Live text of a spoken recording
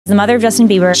The mother of Justin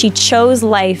Bieber, she chose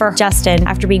life for Justin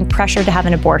after being pressured to have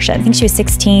an abortion. I think she was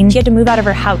 16. She had to move out of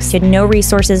her house. She had no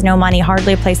resources, no money,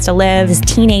 hardly a place to live. This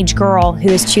teenage girl who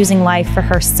is choosing life for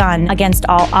her son against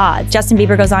all odds. Justin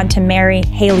Bieber goes on to marry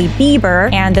Hailey Bieber,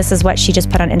 and this is what she just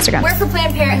put on Instagram. We're for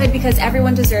Planned Parenthood because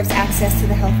everyone deserves access to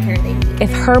the health care they need.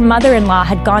 If her mother-in-law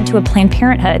had gone to a Planned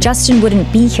Parenthood, Justin wouldn't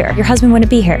be here. Your husband wouldn't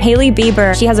be here. Hailey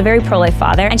Bieber, she has a very pro-life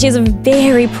father, and she has a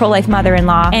very pro-life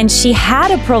mother-in-law, and she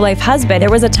had a pro-life husband. There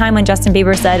was a time when Justin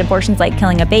Bieber said abortion's like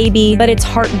killing a baby, but it's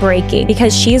heartbreaking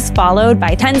because she's followed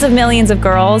by tens of millions of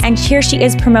girls, and here she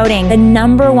is promoting the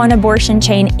 #1 abortion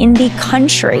chain in the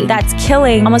country that's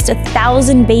killing almost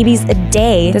 1,000 babies a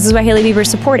day. This is what Hailey Bieber is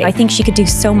supporting. I think she could do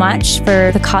so much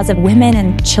for the cause of women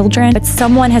and children, but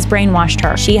someone has brainwashed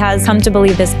her. She has come to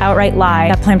believe this outright lie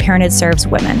that Planned Parenthood serves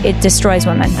women. It destroys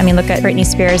women. I mean, look at Britney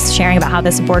Spears sharing about how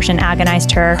this abortion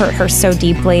agonized her, hurt her so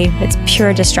deeply. It's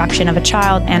pure destruction of a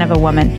child and of a woman.